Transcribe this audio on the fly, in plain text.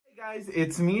Guys,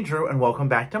 it's me, Drew, and welcome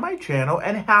back to my channel,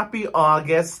 and happy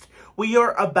August. We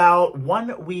are about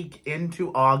 1 week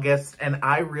into August, and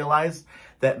I realized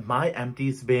that my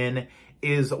empties bin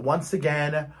is once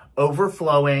again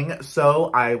overflowing,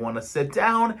 so I want to sit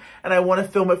down and I want to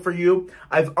film it for you.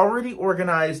 I've already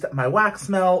organized my wax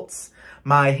melts,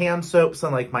 my hand soaps,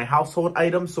 and like my household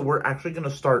items, so we're actually going to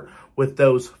start with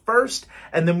those first,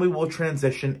 and then we will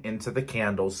transition into the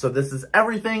candles. So this is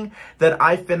everything that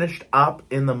I finished up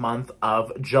in the month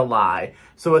of July.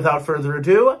 So without further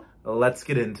ado, let's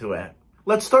get into it.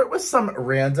 Let's start with some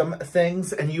random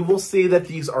things, and you will see that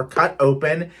these are cut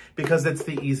open because it's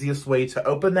the easiest way to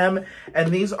open them.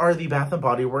 And these are the Bath &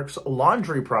 Body Works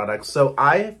laundry products. So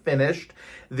I finished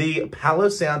the Palo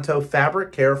Santo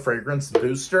Fabric Care Fragrance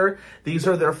Booster. These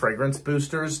are their fragrance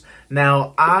boosters.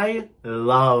 Now, I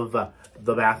love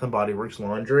the Bath & Body Works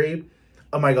laundry.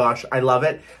 Oh my gosh, I love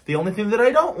it. The only thing that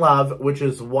I don't love, which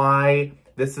is why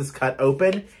this is cut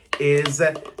open, is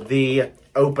the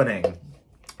opening.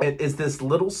 It is this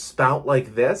little spout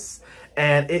like this,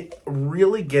 and it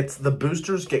really gets, the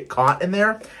boosters get caught in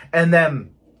there, and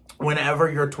then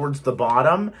whenever you're towards the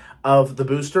bottom of the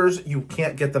boosters, you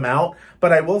can't get them out.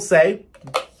 But I will say,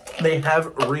 they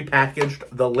have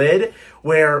repackaged the lid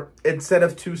where instead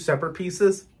of two separate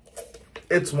pieces,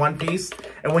 it's one piece,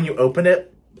 and when you open it,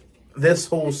 this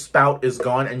whole spout is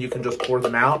gone and you can just pour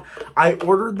them out. I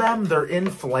ordered them. They're in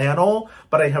flannel,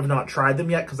 but I have not tried them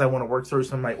yet because I want to work through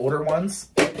some of my older ones.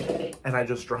 And I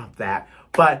just dropped that.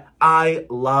 But I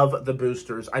love the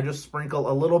boosters. I just sprinkle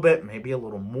a little bit, maybe a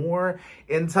little more,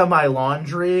 into my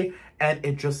laundry, and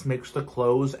it just makes the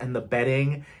clothes and the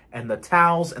bedding and the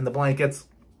towels and the blankets,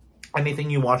 anything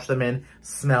you wash them in,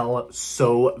 smell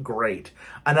so great.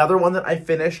 Another one that I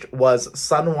finished was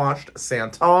Sun Washed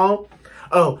Santal.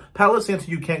 Oh, Palo Santo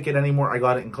you can't get anymore. I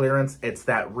got it in clearance. It's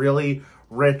that really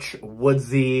rich,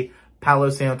 woodsy Palo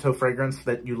Santo fragrance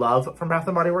that you love from Bath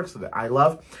 & Body Works, that I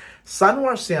love. Sun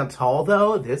Washed Santal,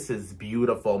 though, this is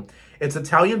beautiful. It's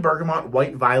Italian bergamot,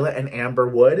 white violet, and amber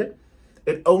wood.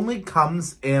 It only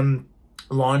comes in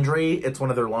laundry. It's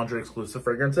one of their laundry exclusive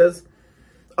fragrances.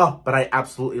 Oh, but I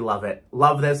absolutely love it.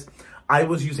 Love this. I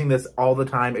was using this all the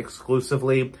time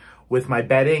exclusively with my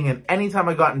bedding, and anytime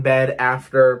I got in bed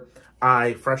after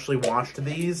I freshly washed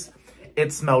these,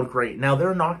 it smelled great. Now,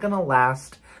 they're not going to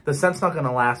last, the scent's not going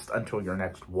to last until your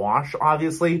next wash,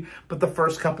 obviously, but the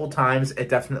first couple times, it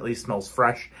definitely smells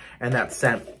fresh, and that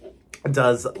scent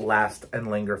does last and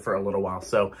linger for a little while.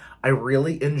 So I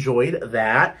really enjoyed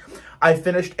that. I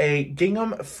finished a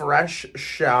Gingham Fresh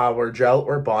Shower Gel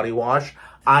or Body Wash.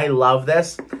 I love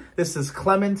this. This is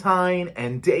Clementine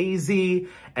and Daisy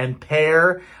and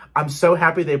Pear. I'm so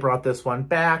happy they brought this one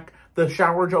back. The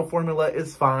shower gel formula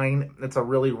is fine. It's a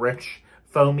really rich,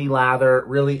 foamy lather.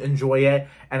 Really enjoy it,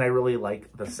 and I really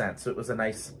like the scent. So it was a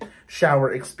nice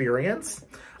shower experience.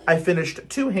 I finished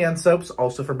 2 hand soaps,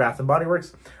 also for Bath & Body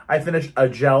Works. I finished a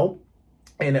gel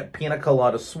in Pina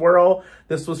Colada Swirl.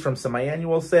 This was from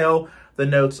semi-annual sale. The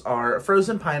notes are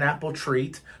frozen pineapple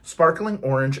treat, sparkling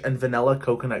orange, and vanilla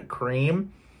coconut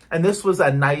cream. And this was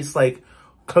a nice, like,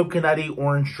 coconutty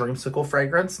orange dreamsicle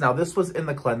fragrance. Now, this was in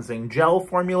the cleansing gel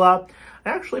formula. I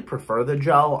actually prefer the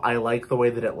gel. I like the way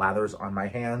that it lathers on my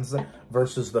hands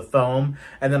versus the foam.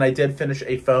 And then I did finish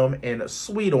a foam in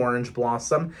Sweet Orange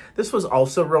Blossom. This was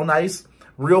also real nice,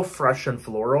 real fresh and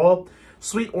floral.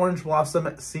 Sweet Orange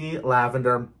Blossom, Sea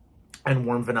Lavender, and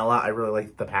Warm Vanilla. I really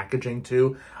like the packaging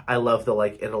too. I love the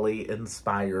like Italy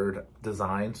inspired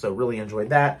design. So really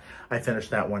enjoyed that. I finished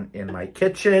that one in my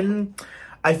kitchen.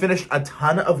 I finished a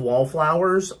ton of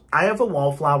wallflowers. I have a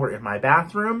wallflower in my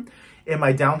bathroom, in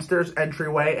my downstairs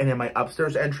entryway, and in my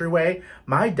upstairs entryway.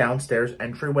 My downstairs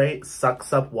entryway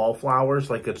sucks up wallflowers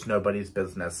like it's nobody's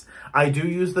business. I do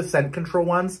use the scent control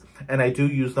ones, and I do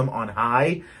use them on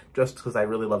high, just because I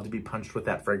really love to be punched with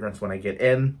that fragrance when I get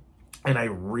in, and I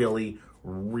really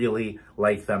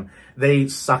like them. They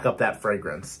suck up that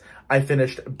fragrance. I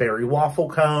finished Berry Waffle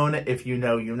Cone. If you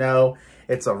know, you know.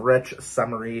 It's a rich,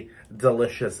 summery,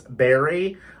 delicious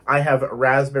berry. I have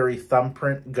Raspberry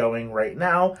Thumbprint going right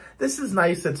now. This is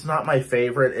nice. It's not my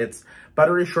favorite. It's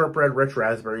buttery shortbread, rich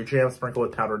raspberry jam, sprinkled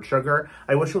with powdered sugar.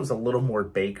 I wish it was a little more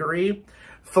bakery.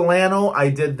 Flannel,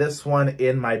 I did this one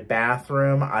in my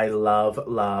bathroom. I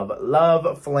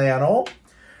love flannel.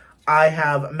 I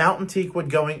have Mountain Teakwood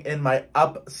going in my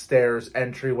upstairs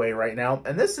entryway right now.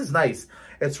 And this is nice.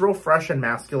 It's real fresh and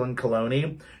masculine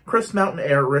cologne-y. Crisp mountain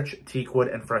air, rich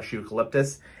teakwood, and fresh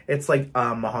eucalyptus. It's like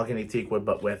mahogany teakwood,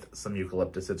 but with some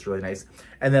eucalyptus. It's really nice.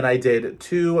 And then I did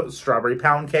 2 strawberry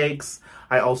pound cakes.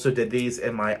 I also did these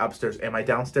in my upstairs and my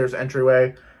downstairs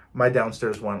entryway. My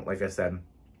downstairs one, like I said,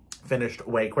 finished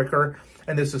way quicker.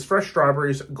 And this is fresh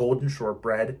strawberries, golden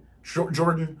shortbread,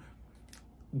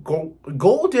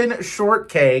 golden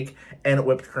shortcake, and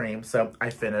whipped cream. So I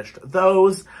finished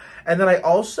those. And then I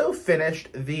also finished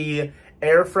the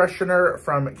air freshener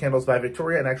from Candles by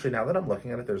Victoria. And actually, now that I'm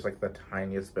looking at it, there's like the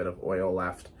tiniest bit of oil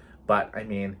left. But I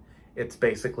mean, it's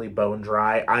basically bone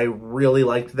dry. I really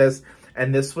liked this.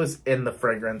 And this was in the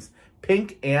fragrance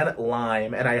Pink and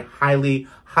Lime. And I highly,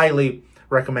 highly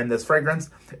recommend this fragrance.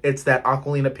 It's that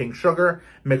Aquilina pink sugar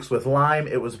mixed with lime.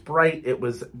 It was bright. It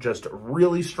was just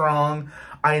really strong.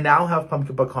 I now have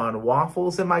pumpkin pecan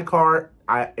waffles in my car.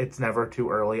 It's never too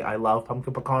early. I love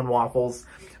pumpkin pecan waffles,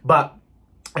 but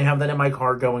I have that in my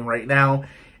car going right now.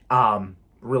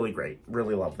 Really great.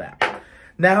 Really love that.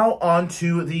 Now on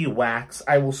to the wax.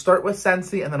 I will start with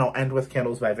Scentsy and then I'll end with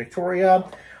Candles by Victoria.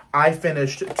 I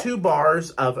finished 2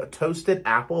 bars of toasted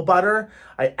apple butter.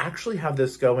 I actually have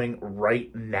this going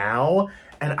right now,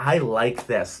 and I like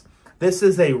this. This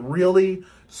is a really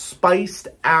spiced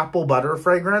apple butter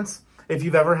fragrance. If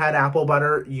you've ever had apple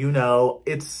butter, you know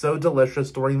it's so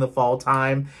delicious during the fall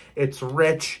time. It's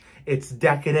rich, it's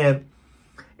decadent.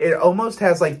 It almost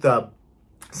has like the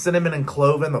cinnamon and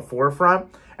clove in the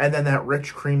forefront, and then that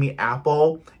rich, creamy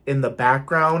apple in the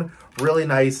background. Really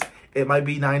nice. It might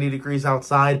be 90 degrees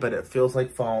outside, but it feels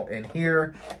like fall in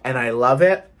here, and I love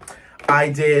it. I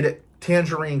did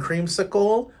tangerine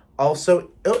creamsicle,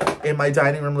 also in my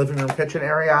dining room, living room, kitchen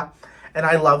area, and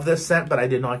I love this scent, but I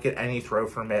did not get any throw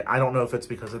from it. I don't know if it's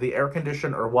because of the air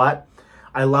condition or what.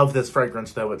 I love this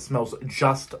fragrance, though. It smells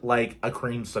just like a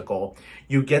creamsicle.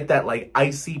 You get that, like,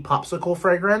 icy popsicle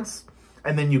fragrance,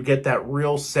 and then you get that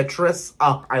real citrus.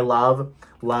 Oh, I love,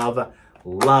 love,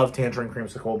 love tangerine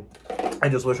creamsicle. I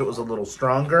just wish it was a little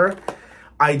stronger.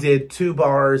 I did 2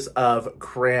 bars of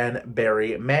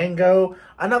cranberry mango.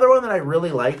 Another one that I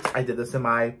really liked. I did this in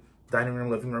my dining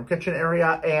room, living room, kitchen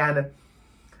area, and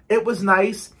it was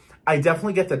nice. I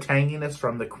definitely get the tanginess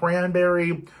from the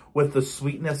cranberry with the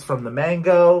sweetness from the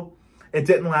mango. It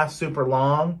didn't last super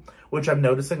long, which I'm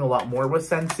noticing a lot more with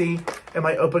Scentsy. And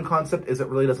my open concept is it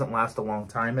really doesn't last a long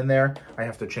time in there. I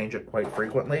have to change it quite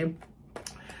frequently.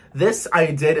 This I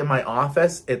did in my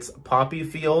office. It's Poppy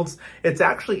Fields. It's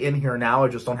actually in here now. I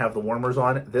just don't have the warmers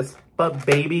on. This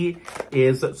baby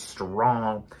is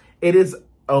strong. It is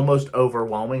almost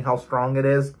overwhelming how strong it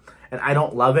is. And I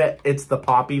don't love it. It's the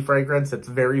poppy fragrance. It's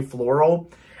very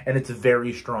floral and it's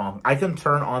very strong. I can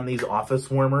turn on these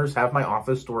office warmers, have my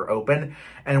office door open,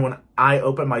 and when I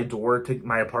open my door to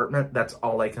my apartment, that's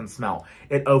all I can smell.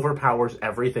 It overpowers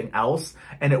everything else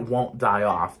and it won't die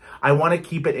off. I want to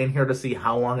keep it in here to see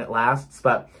how long it lasts,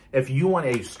 but if you want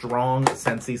a strong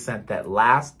Scentsy scent that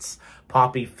lasts,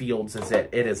 Poppy Fields is it.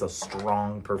 It is a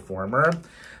strong performer.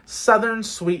 Southern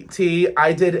Sweet Tea.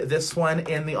 I did this one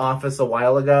in the office a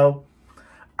while ago.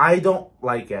 I don't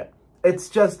like it. It's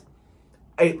just,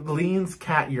 it leans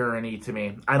cat urine-y to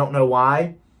me. I don't know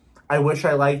why. I wish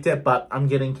I liked it, but I'm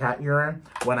getting cat urine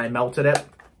when I melted it,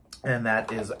 and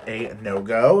that is a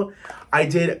no-go. I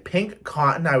did Pink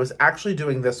Cotton. I was actually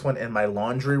doing this one in my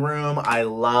laundry room. I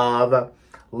love,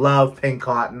 love Pink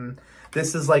Cotton.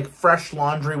 This is like fresh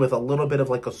laundry with a little bit of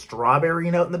like a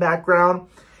strawberry note in the background.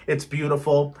 It's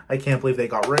beautiful. I can't believe they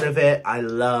got rid of it. I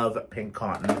love Pink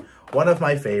Cotton. One of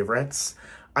my favorites.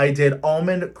 I did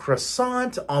Almond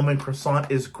Croissant. Almond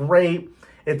Croissant is great.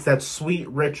 It's that sweet,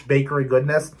 rich bakery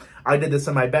goodness. I did this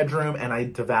in my bedroom and I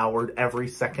devoured every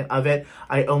second of it.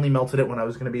 I only melted it when I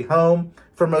was going to be home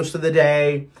for most of the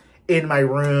day, in my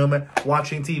room,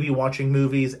 watching TV, watching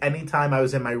movies. Anytime I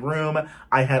was in my room,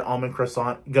 I had Almond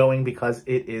Croissant going because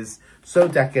it is so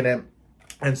decadent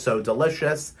and so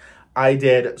delicious. I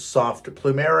did Soft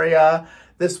Plumeria.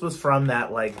 This was from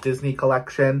that like Disney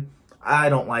collection. I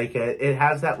don't like it. It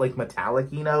has that like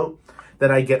metallic-y note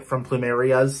that I get from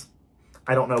Plumerias.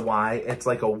 I don't know why. It's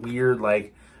like a weird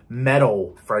like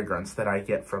metal fragrance that I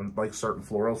get from like certain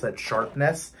florals, that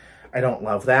sharpness. I don't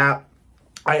love that.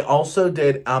 I also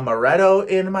did Amaretto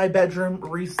in my bedroom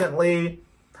recently.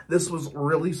 This was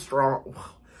really strong.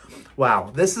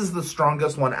 Wow, this is the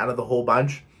strongest one out of the whole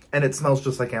bunch. And it smells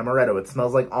just like Amaretto. It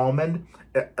smells like almond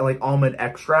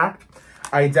extract.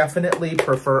 I definitely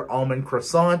prefer Almond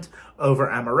Croissant over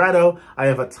Amaretto. I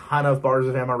have a ton of bars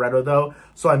of Amaretto though,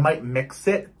 so I might mix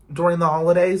it during the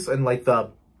holidays and like the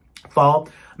fall.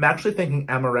 I'm actually thinking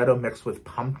Amaretto mixed with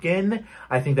pumpkin.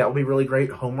 I think that would be really great.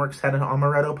 Homeworks had an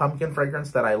Amaretto pumpkin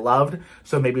fragrance that I loved,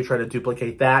 so maybe try to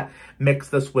duplicate that. Mix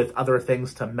this with other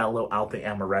things to mellow out the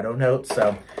Amaretto note,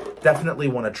 so definitely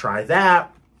want to try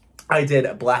that. I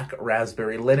did Black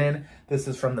Raspberry Linen. This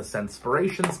is from the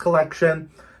Scentspirations collection.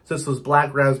 So this was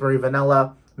black raspberry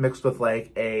vanilla mixed with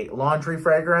like a laundry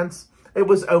fragrance. It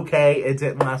was okay. It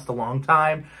didn't last a long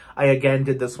time. I, again,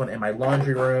 did this one in my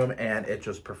laundry room, and it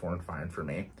just performed fine for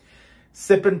me.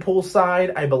 Sippin'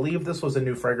 Poolside. I believe this was a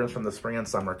new fragrance from the spring and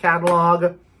summer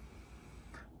catalog.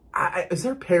 Is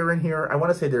there pear in here? I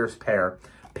want to say there's pear.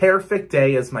 Perfect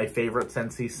Day is my favorite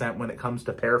Scentsy scent when it comes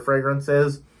to pear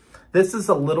fragrances. This is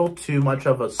a little too much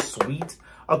of a sweet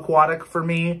aquatic for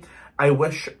me. I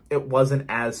wish it wasn't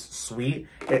as sweet.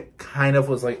 It kind of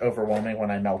was like overwhelming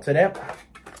when I melted it.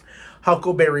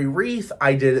 Huckleberry Wreath.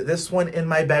 I did this one in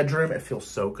my bedroom. It feels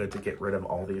so good to get rid of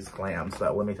all these clams,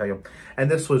 though, let me tell you.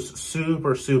 And this was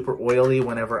super, super oily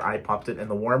whenever I popped it in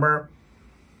the warmer.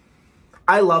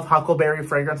 I love huckleberry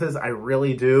fragrances. I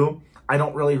really do. I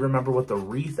don't really remember what the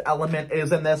wreath element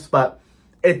is in this, but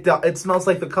it smells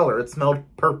like the color. It smelled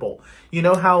purple. You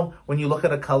know how when you look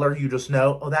at a color, you just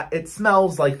know, oh, that it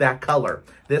smells like that color.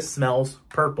 This smells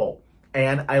purple,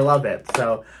 and I love it.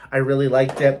 So I really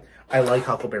liked it. I like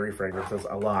huckleberry fragrances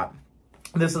a lot.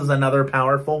 This is another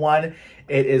powerful one.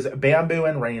 It is Bamboo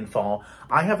and Rainfall.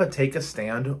 I have a Take a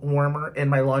Stand warmer in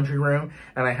my laundry room,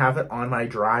 and I have it on my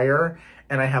dryer,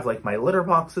 and I have like my litter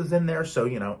boxes in there, so,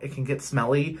 you know, it can get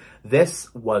smelly.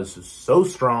 This was so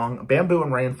strong. Bamboo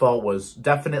and Rainfall was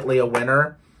definitely a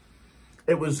winner.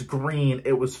 It was green.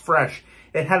 It was fresh.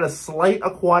 It had a slight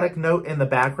aquatic note in the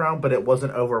background, but it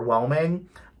wasn't overwhelming.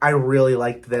 I really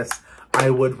liked this. I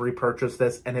would repurchase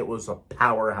this, and it was a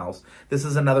powerhouse. This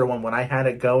is another one. When I had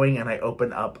it going and I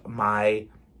opened up my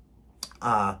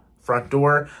front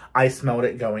door, I smelled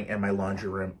it going in my laundry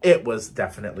room. It was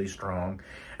definitely strong.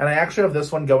 And I actually have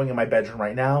this one going in my bedroom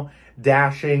right now.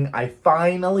 Dashing. I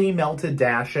finally melted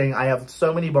Dashing. I have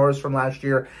so many bars from last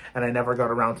year, and I never got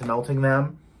around to melting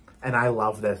them. And I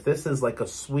love this. This is like a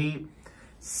sweet,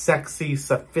 sexy,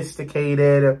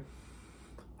 sophisticated,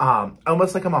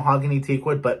 almost like a mahogany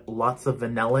teakwood, but lots of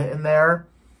vanilla in there,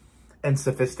 and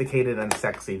sophisticated and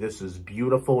sexy. This is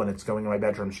beautiful, and it's going in my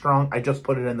bedroom strong. I just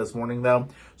put it in this morning, though,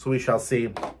 so we shall see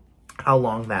how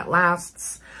long that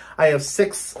lasts. I have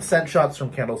 6 scent shots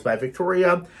from Candles by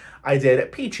Victoria. I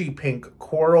did Peachy Pink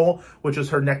Coral, which is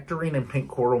her nectarine and pink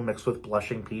coral mixed with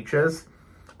blushing peaches.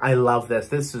 I love this.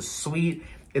 This is sweet.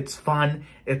 It's fun.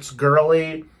 It's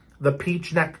girly. The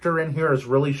peach nectar in here is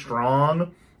really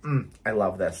strong. I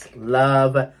love this.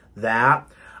 Love that.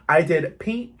 I did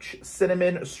Peach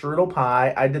Cinnamon Strudel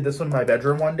Pie. I did this one in my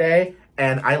bedroom one day,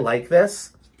 and I like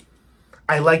this.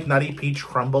 I like Nutty Peach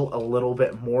Crumble a little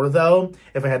bit more, though,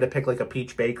 if I had to pick like a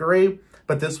peach bakery.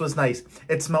 But this was nice.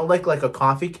 It smelled like a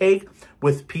coffee cake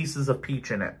with pieces of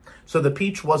peach in it. So the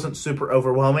peach wasn't super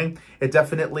overwhelming. It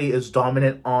definitely is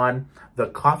dominant on the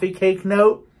coffee cake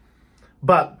note,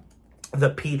 but the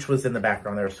peach was in the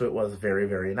background there, so it was very,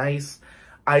 very nice.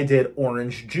 I did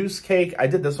Orange Juice Cake. I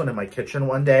did this one in my kitchen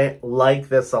one day. Like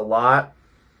this a lot.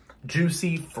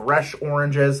 Juicy, fresh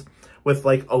oranges with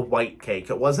like a white cake.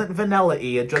 It wasn't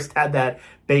vanilla-y. It just had that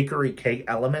bakery cake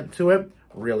element to it.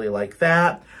 Really like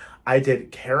that. I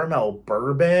did Caramel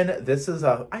Bourbon. This is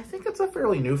I think it's a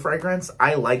fairly new fragrance.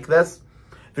 I like this.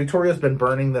 Victoria's been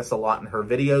burning this a lot in her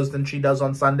videos than she does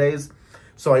on Sundays.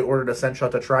 So I ordered a scent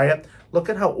shot to try it. Look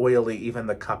at how oily even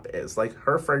the cup is. Like,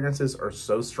 her fragrances are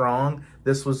so strong.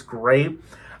 This was great.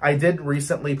 I did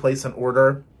recently place an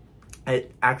order.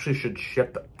 It actually should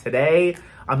ship today.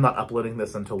 I'm not uploading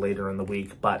this until later in the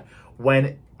week, but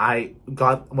when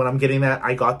I'm getting that,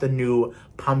 I got the new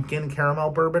pumpkin caramel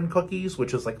bourbon cookies,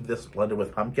 which is like this blended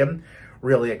with pumpkin.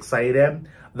 Really excited.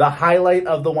 The highlight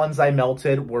of the ones I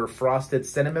melted were Frosted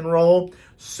Cinnamon Roll.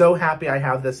 So happy I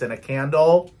have this in a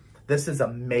candle. This is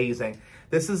amazing.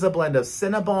 This is a blend of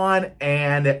Cinnabon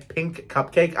and Pink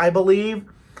Cupcake, I believe.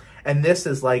 And this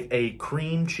is like a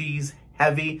cream cheese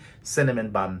heavy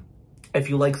cinnamon bun. If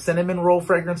you like cinnamon roll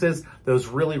fragrances, those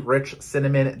really rich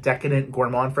cinnamon decadent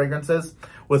gourmand fragrances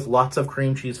with lots of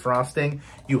cream cheese frosting,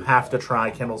 you have to try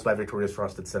Candles by Victoria's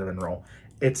Frosted Cinnamon Roll.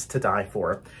 It's to die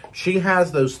for. She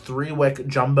has those 3-wick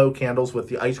jumbo candles with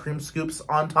the ice cream scoops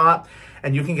on top,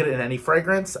 and you can get it in any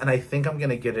fragrance, and I think I'm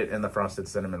going to get it in the Frosted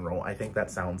Cinnamon Roll. I think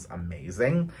that sounds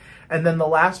amazing. And then the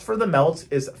last for the melt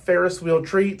is Ferris Wheel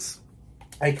Treats.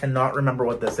 I cannot remember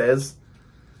what this is,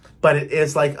 but it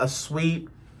is like a sweet,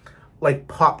 like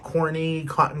popcorny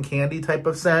cotton candy type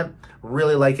of scent.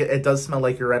 Really like it. It does smell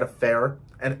like you're at a fair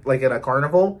and like at a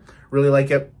carnival. Really like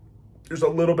it. There's a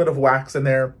little bit of wax in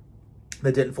there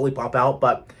that didn't fully pop out,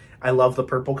 but I love the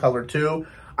purple color too.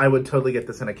 I would totally get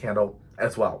this in a candle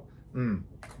as well.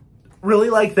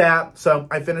 Really like that. So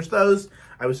I finished those.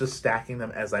 I was just stacking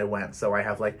them as I went. So I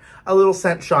have like a little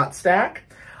scent shot stack.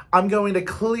 I'm going to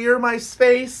clear my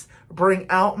space, bring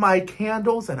out my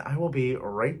candles, and I will be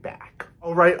right back.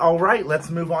 All right,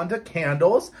 let's move on to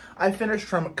candles. I finished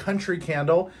from Country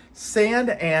Candle,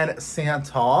 Sand and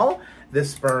Santal.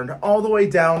 This burned all the way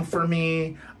down for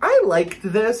me. I liked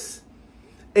this.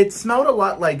 It smelled a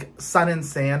lot like Sun and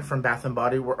Sand from Bath &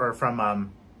 Body, or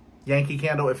from Yankee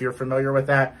Candle, if you're familiar with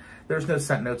that. There's no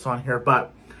scent notes on here,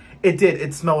 but it did.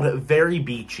 It smelled very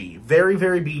beachy, very,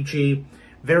 very beachy,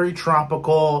 very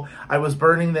tropical. I was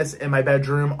burning this in my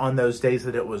bedroom on those days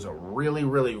that it was really,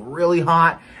 really, really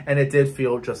hot, and it did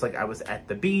feel just like I was at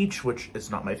the beach, which is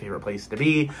not my favorite place to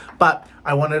be, but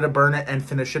I wanted to burn it and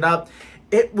finish it up.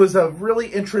 It was a really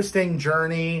interesting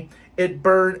journey. It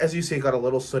burned, as you see, it got a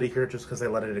little sooty here just because I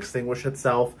let it extinguish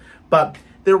itself, but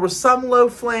there were some low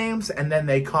flames, and then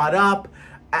they caught up.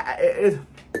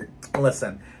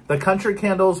 Listen, the Country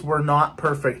Candles were not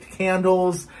perfect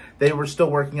candles. They were still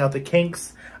working out the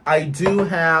kinks. I do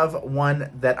have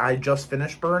one that I just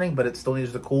finished burning, but it still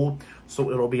needs to cool, so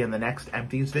it'll be in the next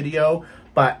Empties video.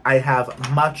 But I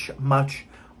have much, much,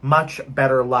 much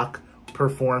better luck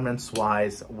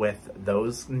performance-wise with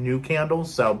those new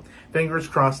candles, so fingers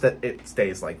crossed that it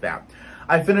stays like that.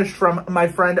 I finished from my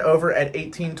friend over at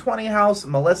 1820 House,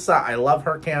 Melissa. I love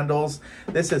her candles.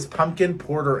 This is Pumpkin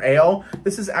Porter Ale.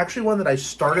 This is actually one that I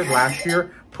started last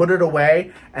year, put it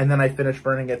away, and then I finished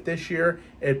burning it this year.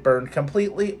 It burned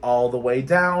completely all the way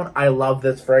down. I love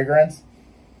this fragrance.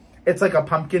 It's like a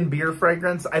pumpkin beer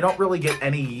fragrance. I don't really get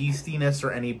any yeastiness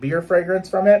or any beer fragrance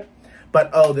from it, but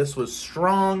oh, this was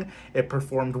strong. It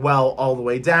performed well all the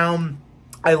way down.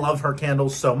 I love her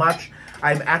candles so much.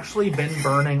 I've actually been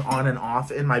burning on and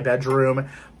off in my bedroom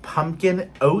pumpkin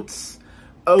oats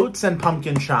and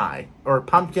pumpkin chai, or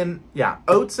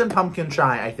oats and pumpkin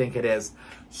chai, I think it is.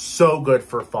 So good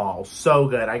for fall, so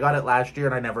good. I got it last year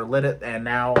and I never lit it, and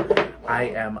now I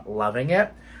am loving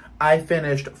it. I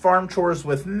finished Farm Chores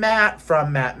with Matt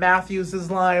from Mathews'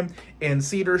 line in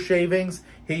Cedar Shavings.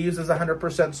 He uses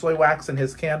 100% soy wax in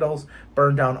his candles,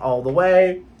 burned down all the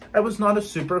way. I was not a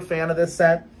super fan of this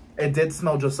scent. It did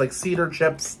smell just like cedar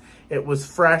chips. It was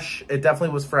fresh. It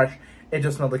definitely was fresh. It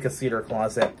just smelled like a cedar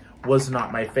closet. Was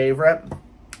not my favorite.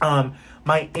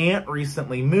 My aunt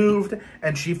recently moved,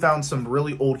 and she found some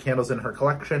really old candles in her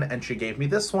collection, and she gave me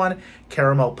this one,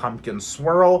 Caramel Pumpkin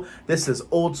Swirl. This is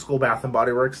old school Bath &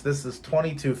 Body Works. This is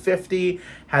 $22.50.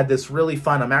 Had this really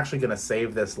fun. I'm actually going to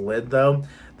save this lid, though.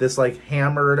 This, like,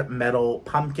 hammered metal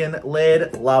pumpkin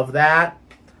lid. Love that.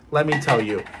 Let me tell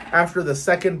you, after the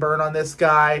second burn on this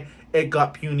guy, it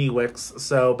got puny wicks.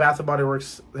 So Bath & Body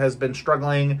Works has been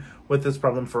struggling with this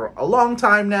problem for a long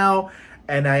time now,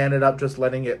 and I ended up just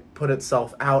letting it put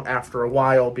itself out after a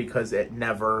while because it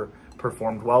never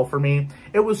performed well for me.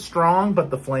 It was strong, but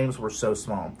the flames were so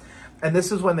small. And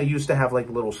this is when they used to have like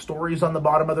little stories on the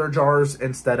bottom of their jars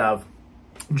instead of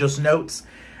just notes.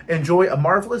 Enjoy a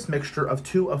marvelous mixture of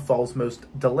two of fall's most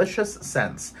delicious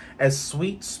scents as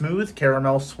sweet, smooth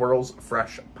caramel swirls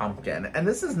fresh pumpkin. And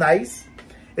this is nice.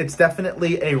 It's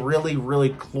definitely a really,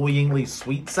 really cloyingly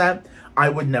sweet scent. I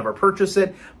would never purchase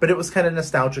it, but it was kind of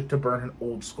nostalgic to burn an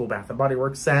old school Bath & Body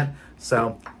Works scent,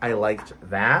 so I liked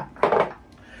that.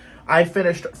 I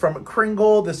finished from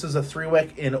Kringle. This is a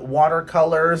 3-wick in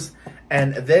watercolors,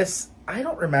 and this, I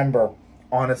don't remember,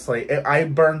 honestly. I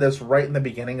burned this right in the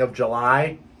beginning of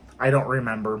July. I don't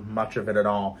remember much of it at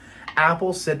all.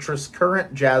 Apple, citrus,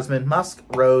 currant, jasmine, musk,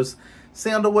 rose,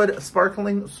 sandalwood,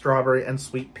 sparkling strawberry, and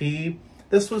sweet pea.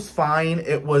 This was fine.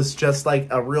 It was just like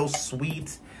a real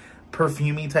sweet,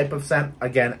 perfumey type of scent.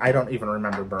 Again, I don't even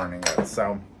remember burning it.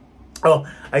 So,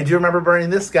 oh, I do remember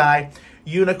burning this guy,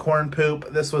 Unicorn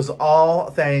Poop. This was all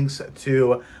thanks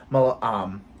to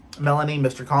Melanie,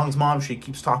 Mr. Kong's mom. She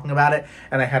keeps talking about it,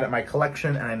 and I had it in my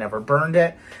collection, and I never burned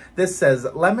it. This says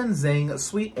lemon zing,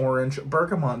 sweet orange,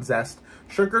 bergamot zest,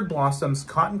 sugared blossoms,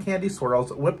 cotton candy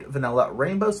swirls, whipped vanilla,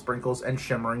 rainbow sprinkles, and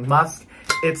shimmering musk.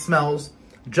 It smells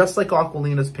just like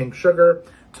Aquilina's pink sugar.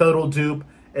 Total dupe.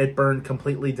 It burned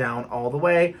completely down all the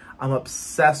way. I'm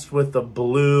obsessed with the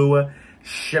blue,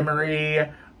 shimmery,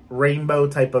 rainbow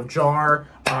type of jar.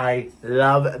 I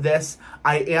love this.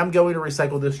 I am going to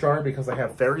recycle this jar because I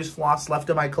have fairies floss left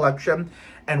in my collection.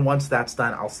 And once that's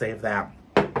done, I'll save that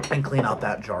and clean out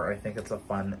that jar. I think it's a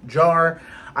fun jar.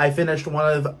 I finished one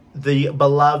of the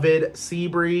beloved Sea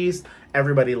Breeze.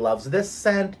 Everybody loves this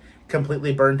scent.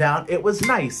 Completely burned down. It was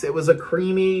nice. It was a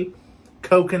creamy,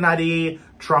 coconutty,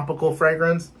 tropical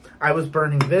fragrance. I was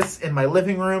burning this in my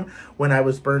living room when I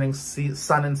was burning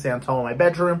Sun and Santal in my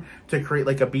bedroom to create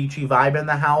like a beachy vibe in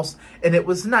the house, and it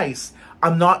was nice.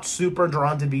 I'm not super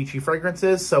drawn to beachy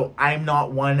fragrances, so I'm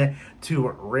not one to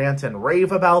rant and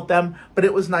rave about them, but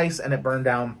it was nice and it burned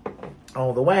down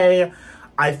all the way.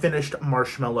 I finished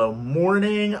Marshmallow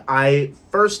Morning.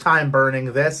 First time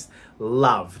burning this,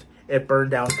 loved. It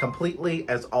burned down completely,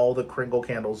 as all the Kringle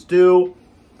candles do.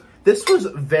 This was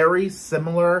very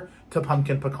similar to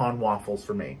Pumpkin Pecan Waffles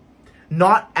for me.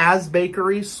 Not as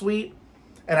bakery sweet,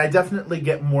 and I definitely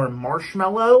get more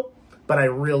marshmallow, but I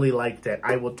really liked it.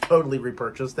 I will totally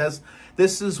repurchase this.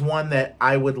 This is one that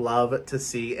I would love to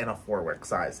see in a 4-wick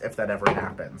size, if that ever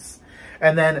happens.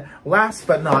 And then last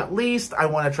but not least, I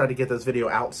want to try to get this video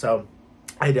out, so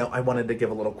I wanted to give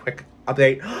a little quick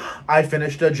update. I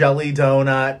finished a jelly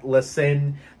donut.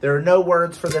 Listen, there are no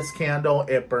words for this candle.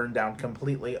 It burned down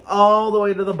completely all the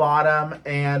way to the bottom,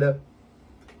 and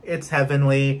it's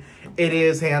heavenly. It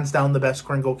is hands down the best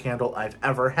Kringle candle I've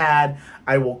ever had.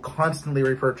 I will constantly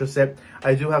repurchase it.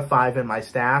 I do have 5 in my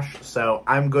stash, so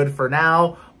I'm good for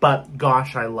now, but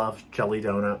gosh, I love jelly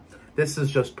donut. This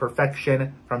is just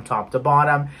perfection from top to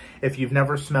bottom. If you've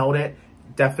never smelled it,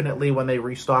 definitely when they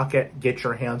restock it, get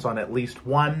your hands on at least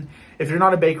one. If you're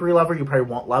not a bakery lover, you probably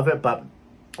won't love it, but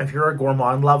if you're a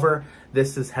gourmand lover,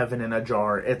 this is heaven in a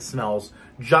jar. It smells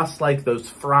just like those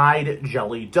fried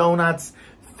jelly donuts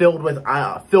filled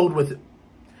with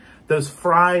those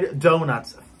fried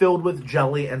donuts filled with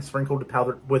jelly and sprinkled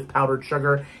with powdered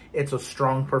sugar. It's a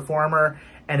strong performer,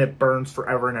 and it burns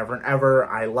forever and ever and ever.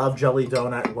 I love jelly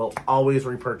donut. Will always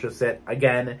repurchase it.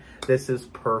 Again, this is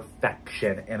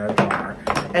perfection in a jar.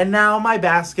 And now my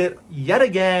basket, yet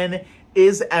again,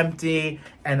 is empty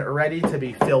and ready to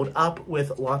be filled up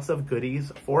with lots of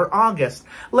goodies for August.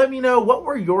 Let me know, what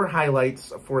were your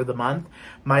highlights for the month?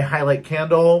 My highlight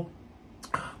candle,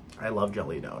 I love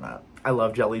jelly donut. I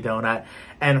love jelly donut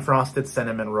and frosted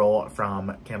cinnamon roll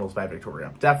from Candles by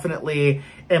Victoria. Definitely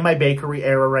in my bakery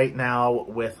era right now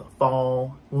with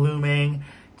fall looming.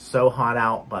 It's so hot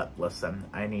out, but listen,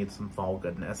 I need some fall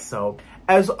goodness. So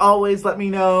as always, let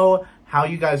me know how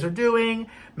you guys are doing.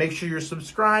 Make sure you're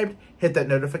subscribed, hit that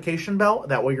notification bell.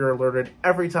 That way you're alerted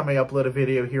every time I upload a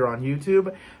video here on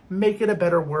YouTube. Make it a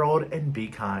better world and be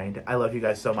kind. I love you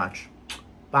guys so much.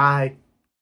 Bye.